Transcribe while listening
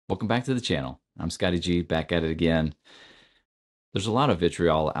Welcome back to the channel. I'm Scotty G, back at it again. There's a lot of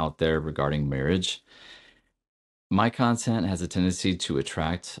vitriol out there regarding marriage. My content has a tendency to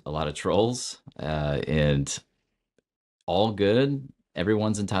attract a lot of trolls, and all good.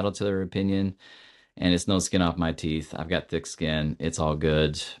 Everyone's entitled to their opinion, and it's no skin off my teeth. I've got thick skin. It's all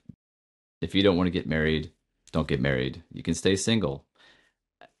good. If you don't want to get married, don't get married. You can stay single.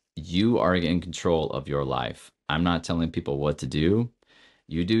 You are in control of your life. I'm not telling people what to do.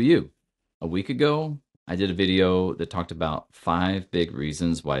 You do you. A week ago, I did a video that talked about 5 big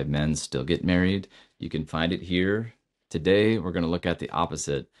reasons why men still get married. You can find it here. Today, we're going to look at the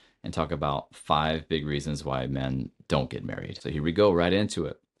opposite and talk about 5 big reasons why men don't get married. So here we go, right into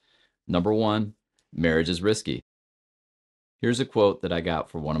it. Number 1, marriage is risky. Here's a quote that I got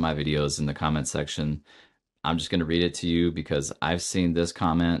for one of my videos in the comment section. I'm just going to read it to you because I've seen this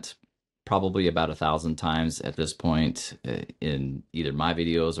comment probably about 1,000 times at this point in either my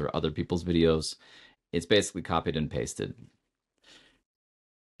videos or other people's videos. It's basically copied and pasted.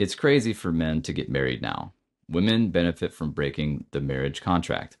 It's crazy for men to get married now. Women benefit from breaking the marriage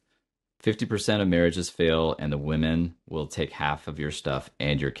contract. 50% of marriages fail, and the women will take half of your stuff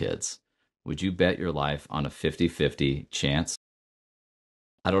and your kids. Would you bet your life on a 50-50 chance?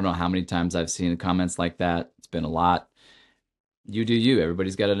 I don't know how many times I've seen comments like that. It's been a lot. You do you.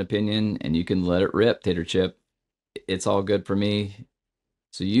 Everybody's got an opinion, and you can let it rip, Tater Chip. It's all good for me.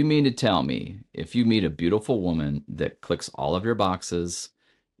 So you mean to tell me if you meet a beautiful woman that clicks all of your boxes,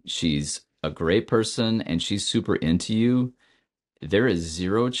 she's a great person, and she's super into you, there is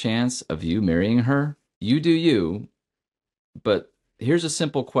zero chance of you marrying her? You do you, but here's a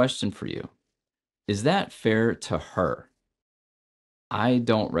simple question for you. Is that fair to her? I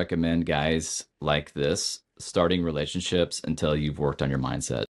don't recommend guys like this starting relationships until you've worked on your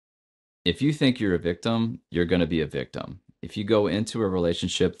mindset. If you think you're a victim, you're going to be a victim. If you go into a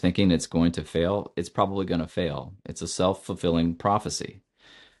relationship thinking it's going to fail, it's probably going to fail. It's a self-fulfilling prophecy.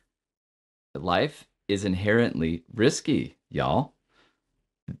 Life is inherently risky, y'all.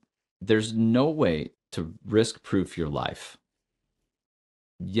 There's no way to risk-proof your life.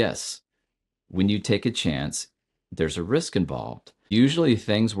 Yes, when you take a chance, there's a risk involved. Usually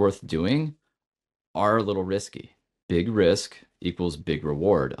things worth doing are a little risky. Big risk equals big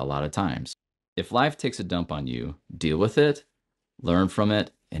reward a lot of times. If life takes a dump on you, deal with it, learn from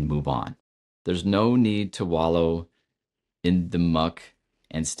it, and move on. There's no need to wallow in the muck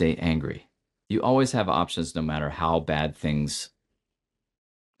and stay angry. You always have options no matter how bad things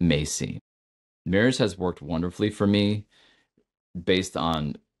may seem. Marriage has worked wonderfully for me based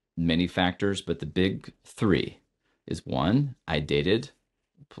on many factors, but the big 3 is 1, I dated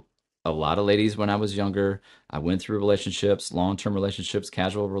a lot of ladies when I was younger. I went through relationships, long-term relationships,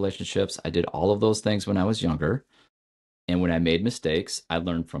 casual relationships. I did all of those things when I was younger. And when I made mistakes, I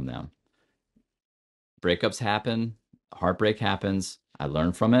learned from them. Breakups happen, heartbreak happens. I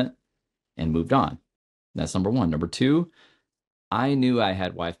learned from it and moved on. That's number 1. Number 2, I knew I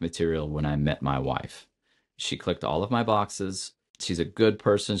had wife material when I met my wife. She clicked all of my boxes. She's a good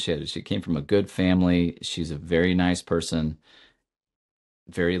person. She came from a good family. She's a very nice person.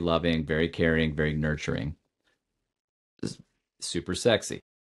 Very loving, very caring, very nurturing. Super sexy.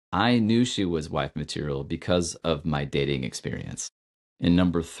 I knew she was wife material because of my dating experience. And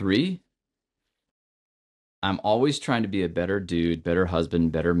number 3, I'm always trying to be a better dude, better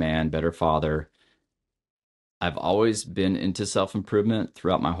husband, better man, better father. I've always been into self-improvement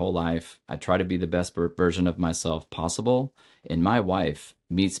throughout my whole life. I try to be the best version of myself possible, and my wife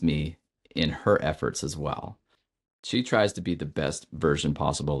meets me in her efforts as well. She tries to be the best version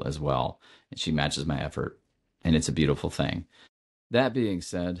possible as well, and she matches my effort, and it's a beautiful thing. That being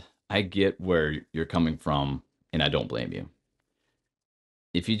said, I get where you're coming from, and I don't blame you.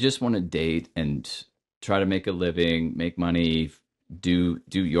 If you just want to date and try to make a living, make money, do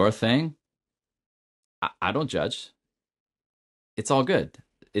your thing, I don't judge. It's all good.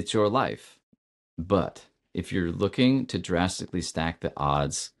 It's your life. But if you're looking to drastically stack the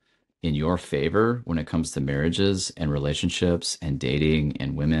odds in your favor when it comes to marriages and relationships and dating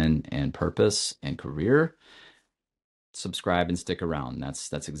and women and purpose and career, subscribe and stick around.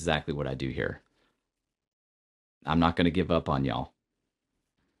 That's exactly what I do here. I'm not going to give up on y'all.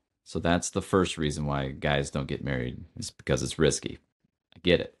 So that's the first reason why guys don't get married, is because it's risky. I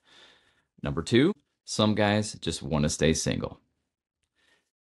get it. Number 2, some guys just want to stay single.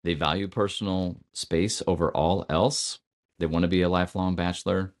 They value personal space over all else. They want to be a lifelong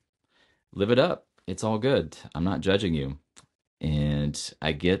bachelor. Live it up. It's all good. I'm not judging you. And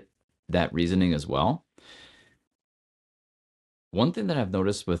I get that reasoning as well. One thing that I've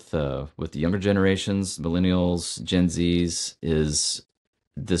noticed with the younger generations, millennials, Gen Zs, is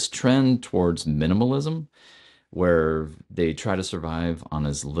This trend towards minimalism, where they try to survive on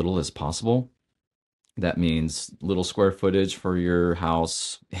as little as possible. That means little square footage for your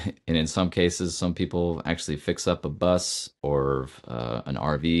house. And in some cases, some people actually fix up a bus or an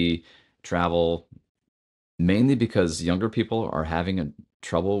RV, travel, mainly because younger people are having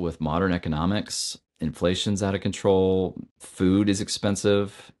trouble with modern economics. Inflation's out of control. Food is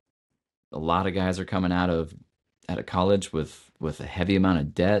expensive. A lot of guys are coming out of college with a heavy amount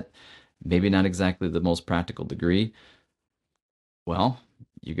of debt, maybe not exactly the most practical degree. Well,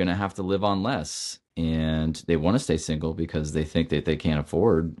 you're going to have to live on less. And they want to stay single because they think that they can't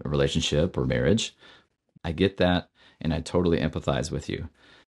afford a relationship or marriage. I get that. And I totally empathize with you.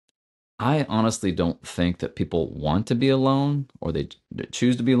 I honestly don't think that people want to be alone or they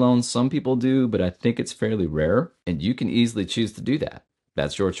choose to be alone. Some people do, but I think it's fairly rare. And you can easily choose to do that.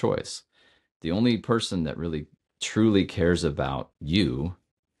 That's your choice. The only person that really truly cares about you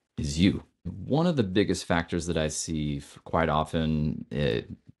is you. One of the biggest factors that I see quite often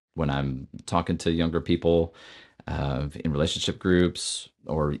when I'm talking to younger people in relationship groups,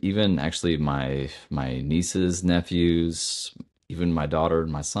 or even actually my nieces, nephews, even my daughter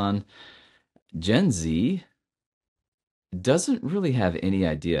and my son, Gen Z doesn't really have any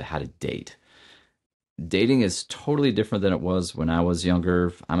idea how to date. Dating is totally different than it was when I was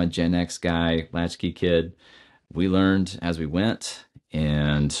younger. I'm a Gen X guy, latchkey kid. We learned as we went,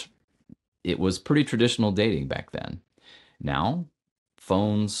 and it was pretty traditional dating back then. Now,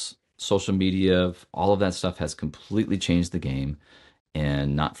 phones, social media, all of that stuff has completely changed the game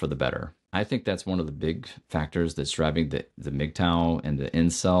and not for the better. I think that's one of the big factors that's driving the MGTOW and the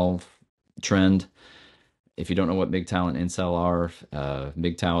incel trend. If you don't know what MGTOW and incel are,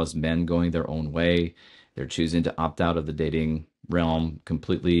 MGTOW is men going their own way. They're choosing to opt out of the dating realm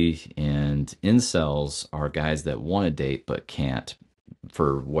completely. And incels are guys that want to date but can't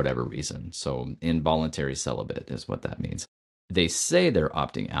for whatever reason. So involuntary celibate is what that means. They say they're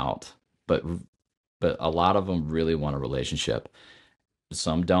opting out, but a lot of them really want a relationship.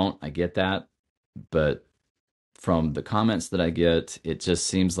 Some don't. I get that, but from the comments that I get, it just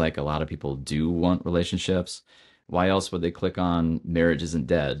seems like a lot of people do want relationships. Why else would they click on marriage isn't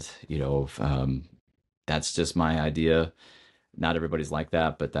dead? That's just my idea. Not everybody's like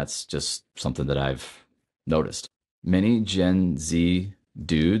that, but that's just something that I've noticed. Many Gen Z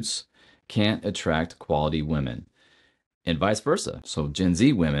dudes can't attract quality women and vice versa. So Gen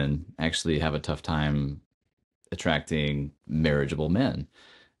Z women actually have a tough time attracting marriageable men.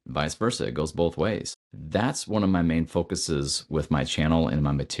 Vice versa, it goes both ways. That's one of my main focuses with my channel and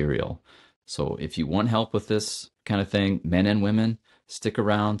my material. So if you want help with this kind of thing, men and women, stick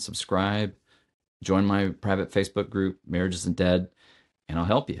around, subscribe, join my private Facebook group, Marriage Isn't Dead, and I'll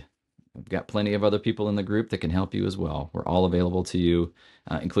help you. I've got plenty of other people in the group that can help you as well. We're all available to you,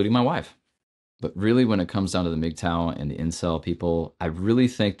 including my wife. But really, when it comes down to the MGTOW and the incel people, I really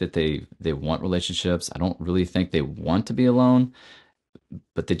think that they want relationships. I don't really think they want to be alone,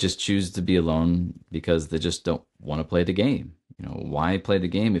 but they just choose to be alone because they just don't want to play the game. Why play the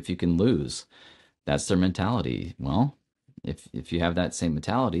game if you can lose? That's their mentality. Well, if you have that same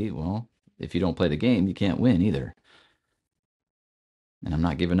mentality, well, if you don't play the game, you can't win either. And I'm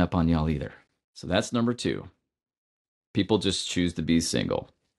not giving up on y'all either. So that's number two. People just choose to be single.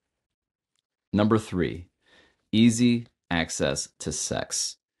 Number three, easy access to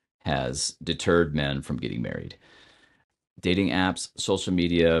sex has deterred men from getting married. Dating apps, social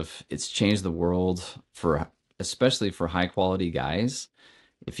media, it's changed the world for especially for high quality guys.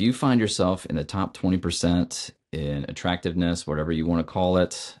 If you find yourself in the top 20% in attractiveness, whatever you want to call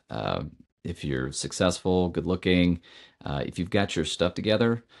it, if you're successful, good looking, if you've got your stuff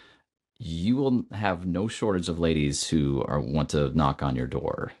together, you will have no shortage of ladies who want to knock on your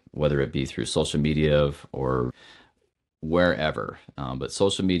door, whether it be through social media or wherever. But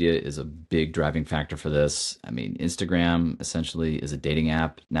social media is a big driving factor for this. I mean, Instagram essentially is a dating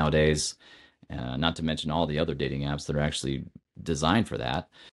app nowadays, not to mention all the other dating apps that are actually designed for that.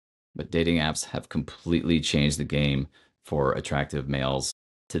 But dating apps have completely changed the game for attractive males.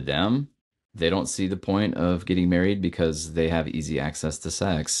 To them, they don't see the point of getting married because they have easy access to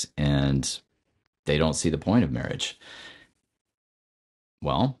sex and they don't see the point of marriage.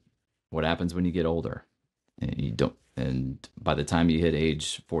 Well, what happens when you get older? You don't, and by the time you hit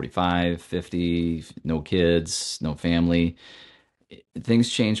age 45, 50, no kids, no family, things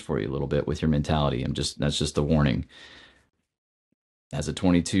change for you a little bit with your mentality. That's just a warning. As a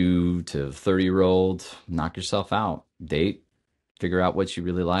 22 to 30-year-old, knock yourself out, date, figure out what you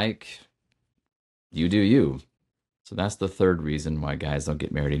really like. You do you. So that's the third reason why guys don't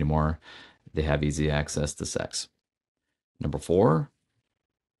get married anymore. They have easy access to sex. Number four,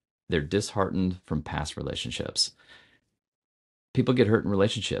 They're disheartened from past relationships. People get hurt in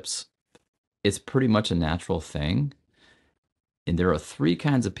relationships. It's pretty much a natural thing. And there are three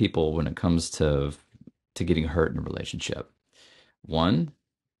kinds of people when it comes to getting hurt in a relationship. One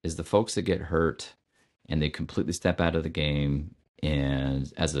is the folks that get hurt and they completely step out of the game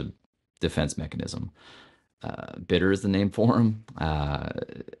and as a defense mechanism. Bitter is the name for them,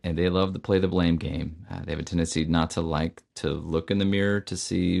 and they love to play the blame game. They have a tendency not to like to look in the mirror to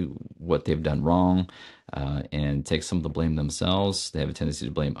see what they've done wrong and take some of the blame themselves. They have a tendency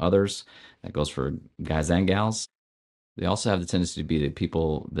to blame others. That goes for guys and gals. They also have the tendency to be the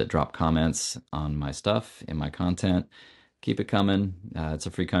people that drop comments on my stuff and my content. Keep it coming. It's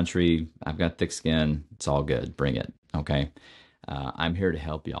a free country. I've got thick skin. It's all good. Bring it. Okay. I'm here to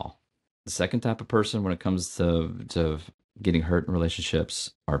help y'all. The second type of person when it comes to getting hurt in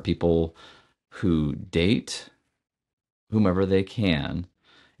relationships are people who date whomever they can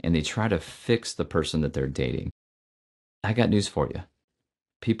and they try to fix the person that they're dating. I got news for you.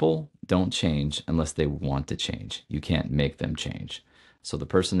 People don't change unless they want to change. You can't make them change. So the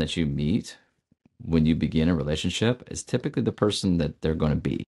person that you meet when you begin a relationship is typically the person that they're going to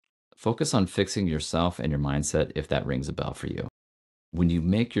be. Focus on fixing yourself and your mindset if that rings a bell for you. When you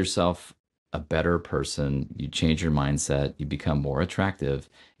make yourself a better person, you change your mindset, you become more attractive,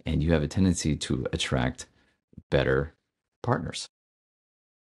 and you have a tendency to attract better partners.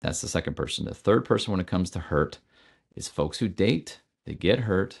 That's the second person. The third person when it comes to hurt is folks who date, they get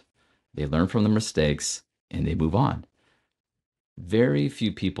hurt, they learn from their mistakes, and they move on. Very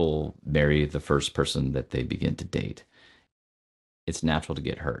few people marry the first person that they begin to date. It's natural to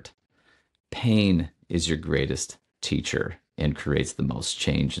get hurt. Pain is your greatest teacher and creates the most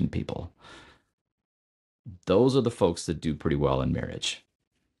change in people. Those are the folks that do pretty well in marriage.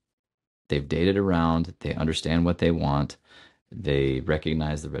 They've dated around, they understand what they want, they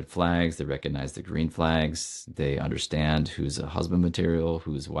recognize the red flags, they recognize the green flags, they understand who's a husband material,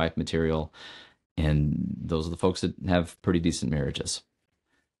 who's wife material, and those are the folks that have pretty decent marriages.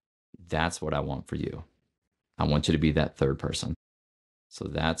 That's what I want for you. I want you to be that third person. So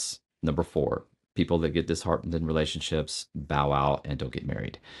that's number 4. People that get disheartened in relationships bow out and don't get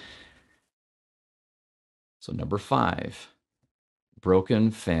married. So number 5,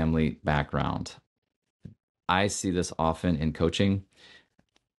 broken family background. I see this often in coaching.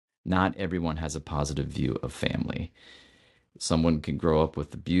 Not everyone has a positive view of family. Someone can grow up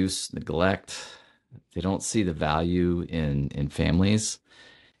with abuse, neglect. They don't see the value in families,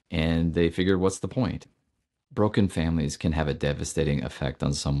 and they figure, what's the point? Broken families can have a devastating effect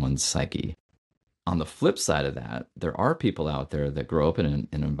on someone's psyche. On the flip side of that, there are people out there that grow up in an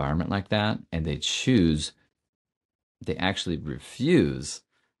environment like that, and they actually refuse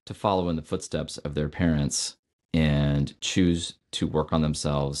to follow in the footsteps of their parents and choose to work on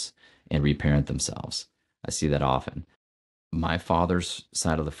themselves and reparent themselves. I see that often. My father's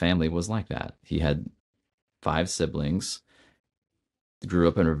side of the family was like that. He had 5 siblings, grew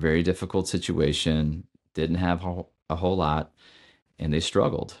up in a very difficult situation, didn't have a whole lot, and they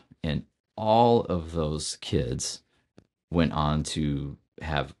struggled. And all of those kids went on to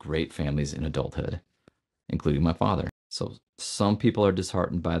have great families in adulthood, including my father. So some people are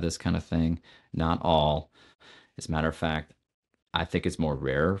disheartened by this kind of thing, not all. As a matter of fact, I think it's more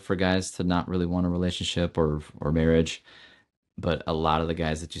rare for guys to not really want a relationship or marriage. But a lot of the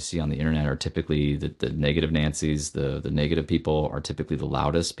guys that you see on the internet are typically the negative Nancy's, the negative people are typically the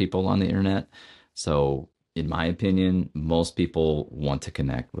loudest people on the internet. So in my opinion, most people want to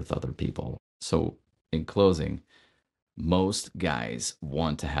connect with other people. So in closing, most guys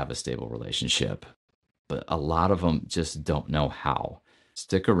want to have a stable relationship, but a lot of them just don't know how.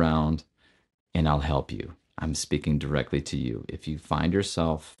 Stick around and I'll help you. I'm speaking directly to you. If you find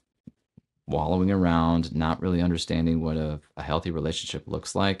yourself wallowing around, not really understanding what a healthy relationship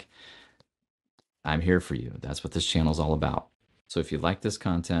looks like, I'm here for you. That's what this channel is all about. So if you like this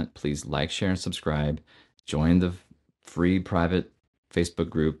content, please like, share, and subscribe. Join the free private Facebook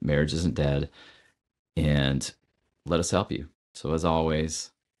group, Marriage Isn't Dead, and let us help you. So as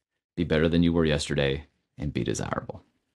always, be better than you were yesterday and be desirable.